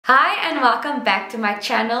Hi and welcome back to my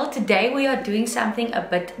channel. Today we are doing something a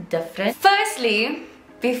bit different. Firstly,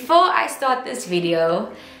 before I start this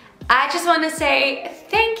video, I just want to say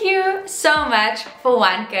thank you so much for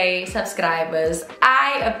 1K subscribers.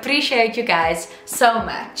 I appreciate you guys so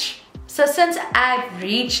much. So since I've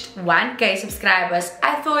reached 1K subscribers,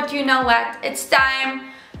 I thought, you know what, it's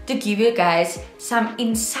time to give you guys some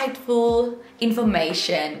insightful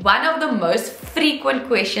information. One of the most frequent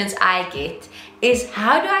questions I get is,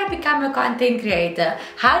 how do I become a content creator?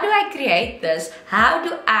 How do I create this? How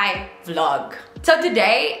do I vlog? So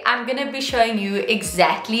today I'm gonna be showing you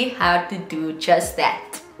exactly how to do just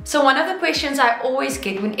that. So one of the questions I always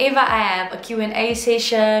get whenever I have a Q&A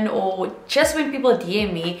session or just when people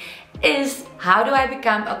DM me is, how do I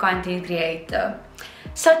become a content creator?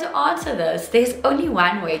 So to answer this, there's only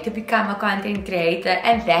one way to become a content creator,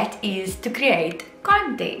 and that is to create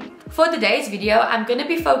content. For today's video, I'm going to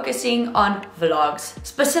be focusing on vlogs,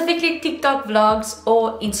 specifically TikTok vlogs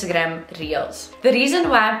or Instagram reels. The reason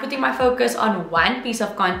why I'm putting my focus on one piece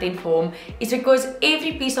of content form is because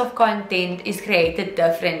every piece of content is created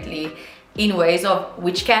differently in ways of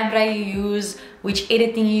which camera you use, which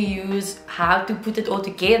editing you use, how to put it all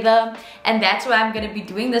together. And that's why I'm going to be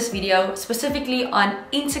doing this video specifically on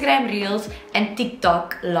Instagram Reels and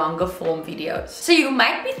TikTok longer form videos. So you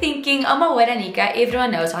might be thinking, oh my word Anika,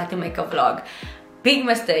 everyone knows how to make a vlog. Big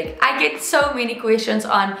mistake. I get so many questions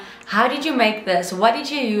on, how did you make this? What did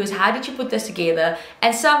you use? How did you put this together?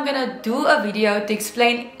 And so I'm gonna do a video to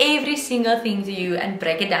explain every single thing to you and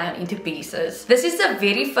break it down into pieces. This is the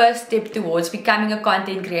very first step towards becoming a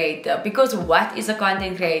content creator, because what is a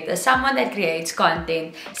content creator? Someone that creates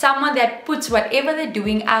content, someone that puts whatever they're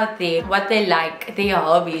doing out there, what they like, their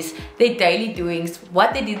hobbies, their daily doings,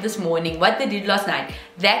 what they did this morning, what they did last night.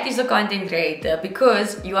 That is a content creator,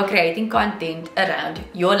 because you are creating content around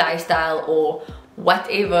your lifestyle or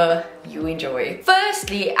whatever you enjoy.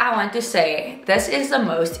 Firstly, I want to say this is the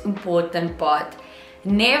most important part.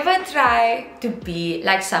 Never try to be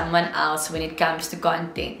like someone else when it comes to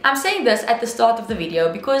content. I'm saying this at the start of the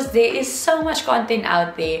video because there is so much content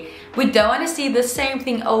out there. We don't want to see the same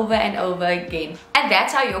thing over and over again. And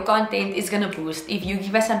that's how your content is gonna boost. If you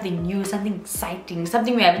give us something new, something exciting,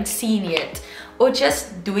 something we haven't seen yet, or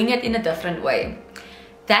just doing it in a different way.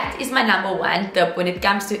 That is my number one tip when it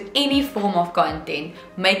comes to any form of content.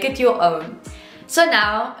 Make it your own. So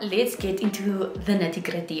now let's get into the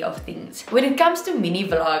nitty-gritty of things. When it comes to mini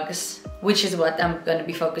vlogs, which is what I'm going to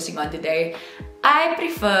be focusing on today, I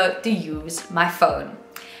prefer to use my phone.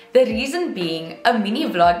 The reason being, a mini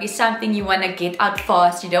vlog is something you want to get out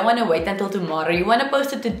fast. You don't want to wait until tomorrow. You want to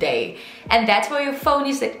post it today. And that's why your phone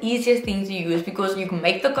is the easiest thing to use, because you can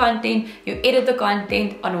make the content, you edit the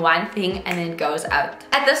content on one thing and then it goes out.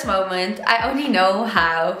 At this moment, I only know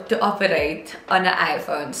how to operate on an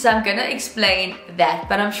iPhone. So I'm going to explain that,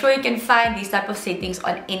 but I'm sure you can find these type of settings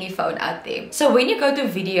on any phone out there. So when you go to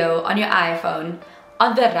video on your iPhone,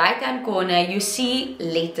 on the right hand corner, you see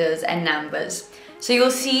letters and numbers. So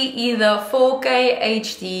you'll see either 4K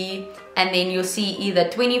HD, and then you'll see either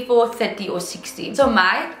 24, 30 or 60. So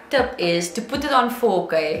my tip is to put it on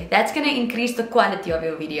 4K. That's gonna increase the quality of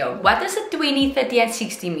your video. What does a 20, 30 and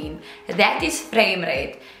 60 mean? That is frame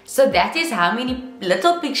rate. So that is how many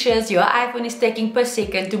little pictures your iPhone is taking per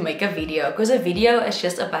second to make a video. Because a video is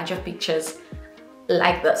just a bunch of pictures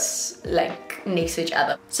like this, like next to each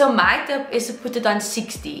other. So my tip is to put it on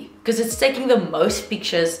 60, because it's taking the most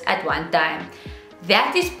pictures at one time.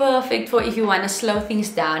 That is perfect for if you want to slow things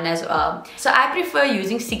down as well. So I prefer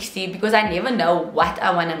using 60 because I never know what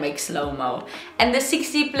I want to make slow-mo. And the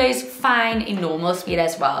 60 plays fine in normal speed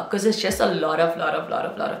as well, because it's just a lot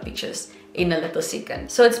of pictures in a little second.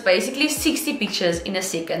 So it's basically 60 pictures in a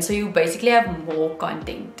second. So you basically have more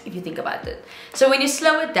content if you think about it. So when you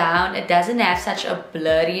slow it down, it doesn't have such a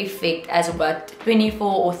blurry effect as what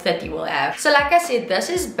 24 or 30 will have. So like I said, this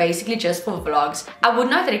is basically just for vlogs. I would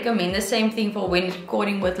not recommend the same thing for when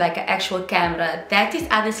recording with like an actual camera. That is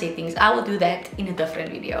other settings. I will do that in a different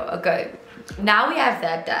video. Okay, now we have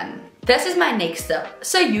that done. This is my next step.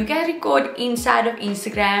 So you can record inside of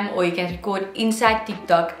Instagram or you can record inside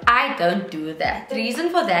TikTok. I don't do that. The reason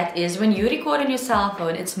for that is when you record on your cell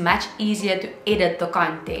phone, it's much easier to edit the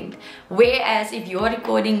content. Whereas if you're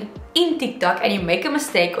recording in TikTok and you make a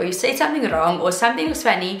mistake or you say something wrong or something was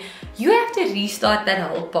funny, you have to restart that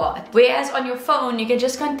whole part. Whereas on your phone, you can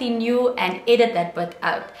just continue and edit that bit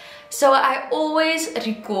out. So I always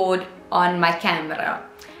record on my camera.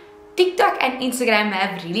 TikTok and Instagram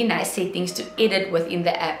have really nice settings to edit within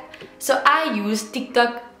the app. So I use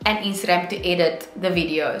TikTok and Instagram to edit the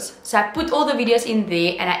videos. So I put all the videos in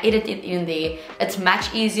there and I edit it in there. It's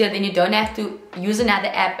much easier, then you don't have to use another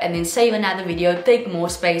app and then save another video, take more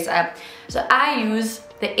space up. So I use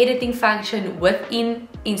the editing function within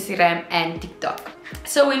Instagram and TikTok.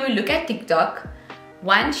 So when we look at TikTok,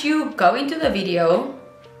 once you go into the video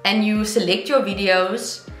and you select your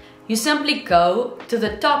videos, you simply go to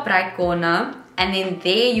the top right corner and then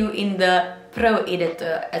there you in the Pro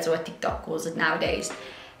Editor, as what TikTok calls it nowadays.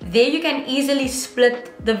 There you can easily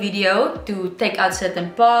split the video to take out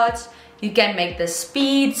certain parts. You can make the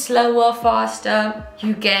speed slower, faster.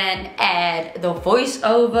 You can add the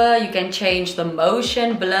voiceover. You can change the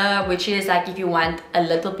motion blur, which is like if you want a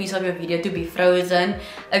little piece of your video to be frozen.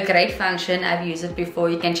 A great function, I've used it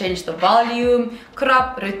before. You can change the volume,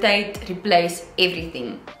 crop, rotate, replace,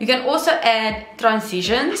 everything. You can also add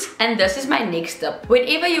transitions, and this is my next step.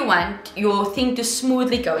 Whenever you want your thing to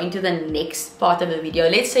smoothly go into the next part of the video,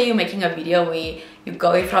 let's say you're making a video where you're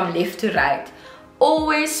going from left to right,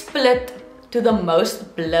 always split to the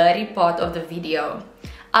most blurry part of the video.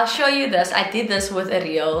 I'll show you this. I did this with a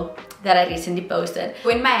reel that I recently posted.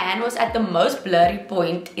 When my hand was at the most blurry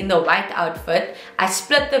point in the white outfit, I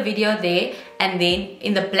split the video there, and then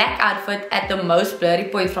in the black outfit at the most blurry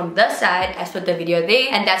point from this side, I split the video there,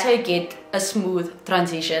 and that's how you get a smooth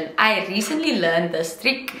transition. I recently learned this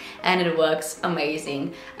trick and it works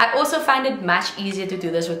amazing. I also find it much easier to do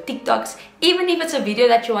this with TikToks, even if it's a video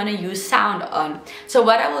that you want to use sound on. So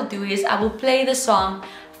what I will do is I will play the song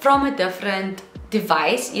from a different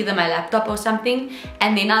device, either my laptop or something,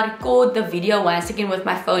 and then I'll record the video once again with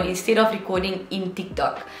my phone instead of recording in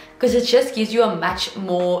TikTok, because it just gives you a much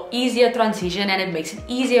more easier transition and it makes it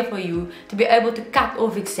easier for you to be able to cut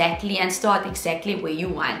off exactly and start exactly where you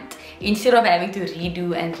want, instead of having to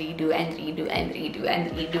redo and redo and redo and redo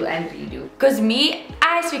and redo and redo. Because me,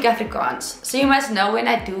 I speak Afrikaans, so you must know when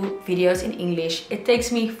I do videos in English, it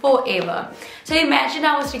takes me forever. So imagine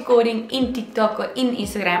I was recording in TikTok or in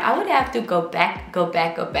Instagram, I would have to go back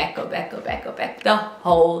the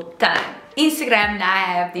whole time. Instagram now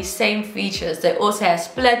have these same features. They also have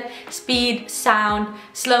split, speed, sound,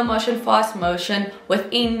 slow motion, fast motion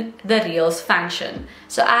within the Reels function.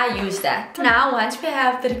 So I use that. Now once we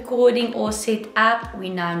have the recording all set up, we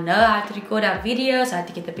now know how to record our videos, how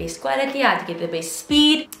to get the best quality, how to get the best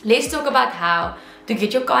speed. Let's talk about how to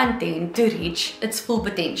get your content to reach its full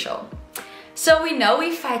potential. So we know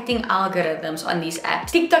we're fighting algorithms on these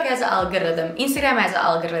apps. TikTok has an algorithm, Instagram has an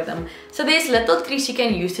algorithm. So there's little tricks you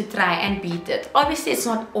can use to try and beat it. Obviously it's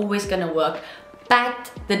not always gonna work,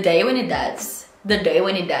 but the day when it does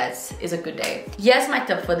is a good day. Here's my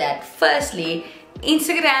tip for that. Firstly,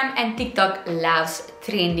 Instagram and TikTok loves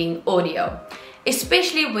trending audio.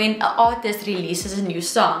 Especially when an artist releases a new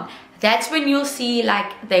song. That's when you'll see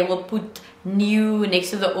like they will put new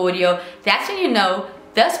next to the audio. That's when you know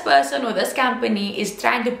this person or this company is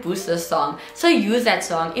trying to boost this song. So use that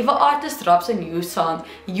song. If an artist drops a new song,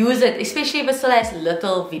 use it, especially if it still has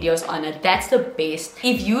little videos on it. That's the best.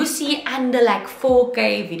 If you see under like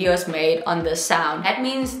 4K videos made on the sound, that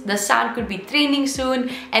means the sound could be trending soon,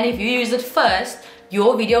 and if you use it first,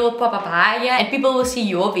 your video will pop up higher and people will see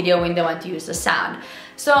your video when they want to use the sound.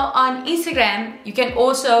 So on Instagram, you can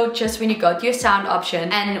also just, when you go to your sound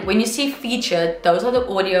option and when you see featured, those are the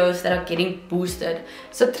audios that are getting boosted.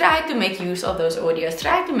 So try to make use of those audios.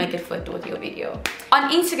 Try to make it fit with your video.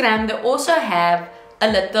 On Instagram, they also have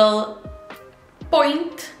a little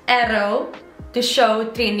point arrow to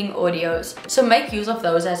show trending audios. So make use of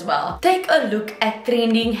those as well. Take a look at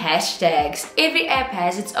trending hashtags. Every app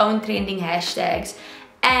has its own trending hashtags.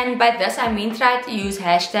 And by this I mean try to use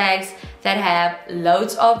hashtags that have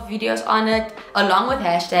loads of videos on it, along with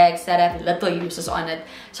hashtags that have little users on it.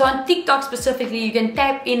 So on TikTok specifically, you can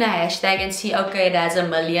type in a hashtag and see, okay, it has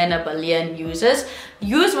 1 million, 1 billion users.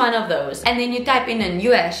 Use one of those and then you type in a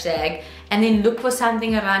new hashtag and then look for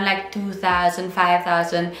something around like 2,000,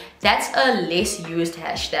 5,000. That's a less used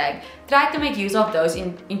hashtag. Try to make use of those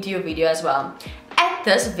into your video as well. At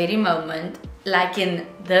this very moment, like in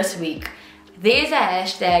this week, there's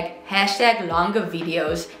a hashtag longer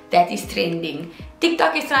videos that is trending.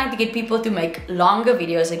 TikTok is trying to get people to make longer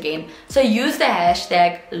videos again. So use the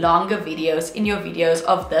hashtag longer videos in your videos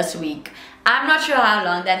of this week. I'm not sure how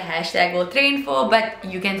long that hashtag will trend for, but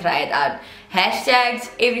you can try it out.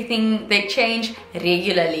 Hashtags, everything, they change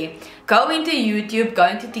regularly. Go into YouTube, go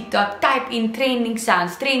into TikTok, type in trending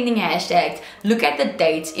sounds, trending hashtags. Look at the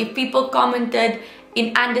dates. If people commented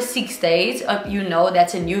in under 6 days, you know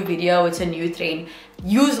that's a new video, it's a new trend.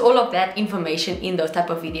 use all of that information in those type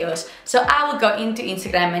of videos. So I will go into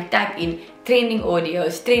Instagram and type in trending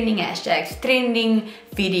audios, trending hashtags, trending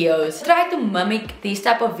videos. Try to mimic these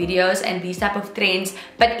type of videos and these type of trends,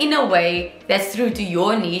 but in a way that's true to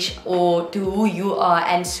your niche or to who you are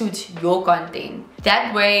and suits your content.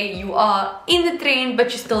 That way you are in the trend, but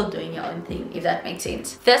you're still doing your own thing, if that makes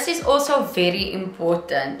sense. This is also very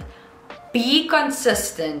important. Be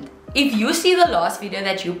consistent. If you see the last video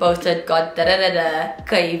that you posted got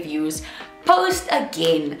K views, post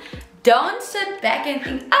again. Don't sit back and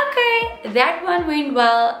think, okay, that one went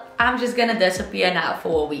well, I'm just gonna disappear now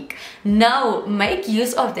for a week. No, make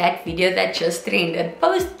use of that video that just trended.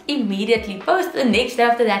 Post immediately, post the next day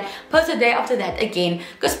after that, post the day after that again,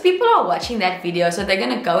 because people are watching that video, so they're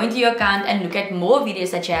gonna go into your account and look at more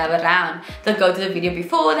videos that you have around. They'll go to the video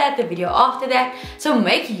before that, the video after that. So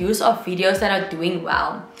make use of videos that are doing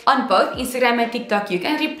well. On both Instagram and TikTok, you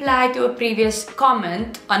can reply to a previous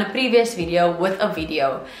comment on a previous video with a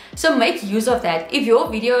video. So make use of that. If your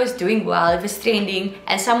video is doing well, if it's trending,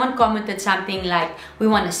 and someone commented something like, we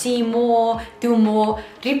want to see more, do more,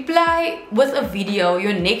 reply with a video,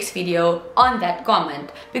 your next video, on that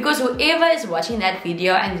comment. Because whoever is watching that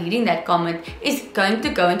video and reading that comment is going to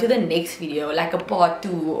go into the next video, like a part 2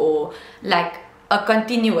 or like a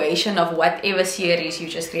continuation of whatever series you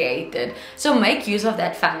just created. So make use of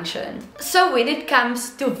that function. So when it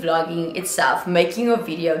comes to vlogging itself, making a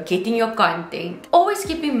video, getting your content, always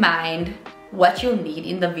keep in mind what you'll need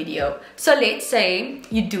in the video. So let's say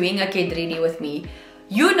you're doing a get ready with me.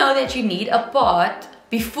 You know that you need a part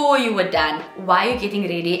before you were done, while you're getting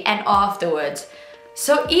ready, and afterwards.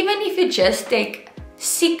 So even if you just take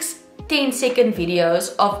 6-10-second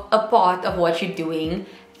videos of a part of what you're doing,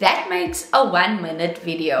 that makes a 1-minute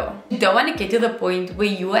video. You don't want to get to the point where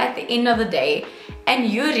you are at the end of the day and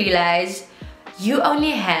you realize you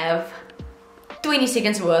only have 20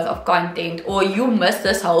 seconds worth of content, or you missed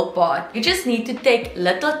this whole part. You just need to take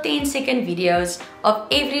little 10-second videos of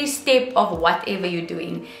every step of whatever you're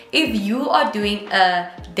doing. If you are doing a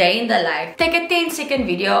day in the life, take a 10-second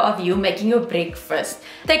video of you making your breakfast.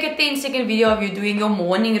 Take a 10-second video of you doing your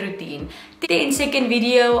morning routine. 10-second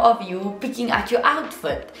video of you picking out your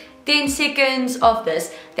outfit. 10 seconds of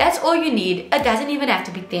this. That's all you need. It doesn't even have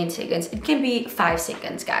to be 10 seconds. It can be 5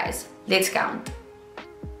 seconds, guys. Let's count.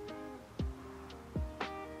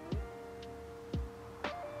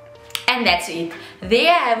 And that's it.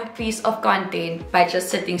 There I have a piece of content by just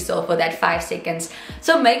sitting still for that 5 seconds.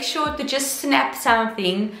 So make sure to just snap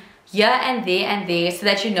something here and there so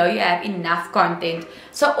that you know you have enough content.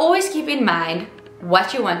 So always keep in mind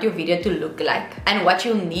what you want your video to look like and what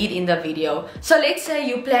you'll need in the video. So let's say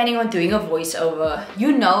you're planning on doing a voiceover.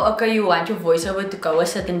 You know, okay, you want your voiceover to go a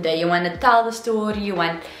certain day. You want to tell the story. You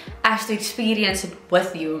want us to experience it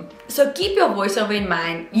with you. So keep your voiceover in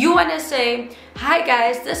mind. You want to say, hi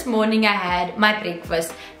guys, this morning I had my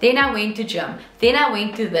breakfast, then I went to gym, then I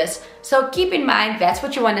went to this. So keep in mind that's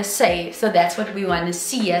what you want to say. So that's what we want to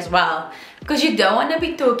see as well. Because you don't want to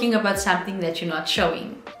be talking about something that you're not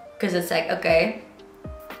showing. Because it's like, okay,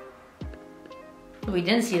 we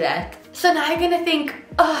didn't see that. So now you're gonna think,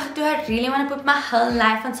 oh, do I really want to put my whole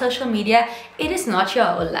life on social media? It is not your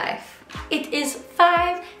whole life. It is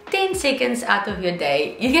 5-10 seconds out of your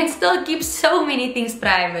day. You can still keep so many things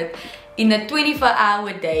private in a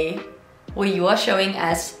 24-hour day where you are showing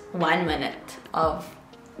us 1 minute of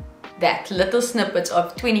that, little snippets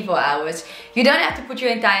of 24 hours. You don't have to put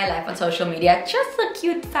your entire life on social media, just the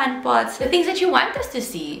cute fun parts, the things that you want us to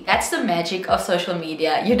see. That's the magic of social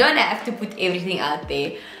media. You don't have to put everything out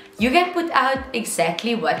there. You can put out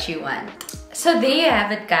exactly what you want. So there you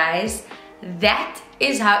have it, guys. That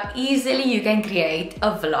is how easily you can create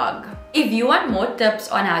a vlog. If you want more tips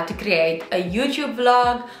on how to create a YouTube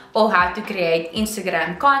vlog or how to create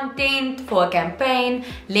Instagram content for a campaign,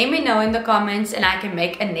 let me know in the comments and I can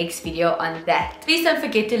make a next video on that. Please don't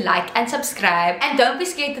forget to like and subscribe, and don't be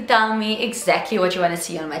scared to tell me exactly what you want to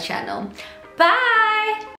see on my channel. Bye!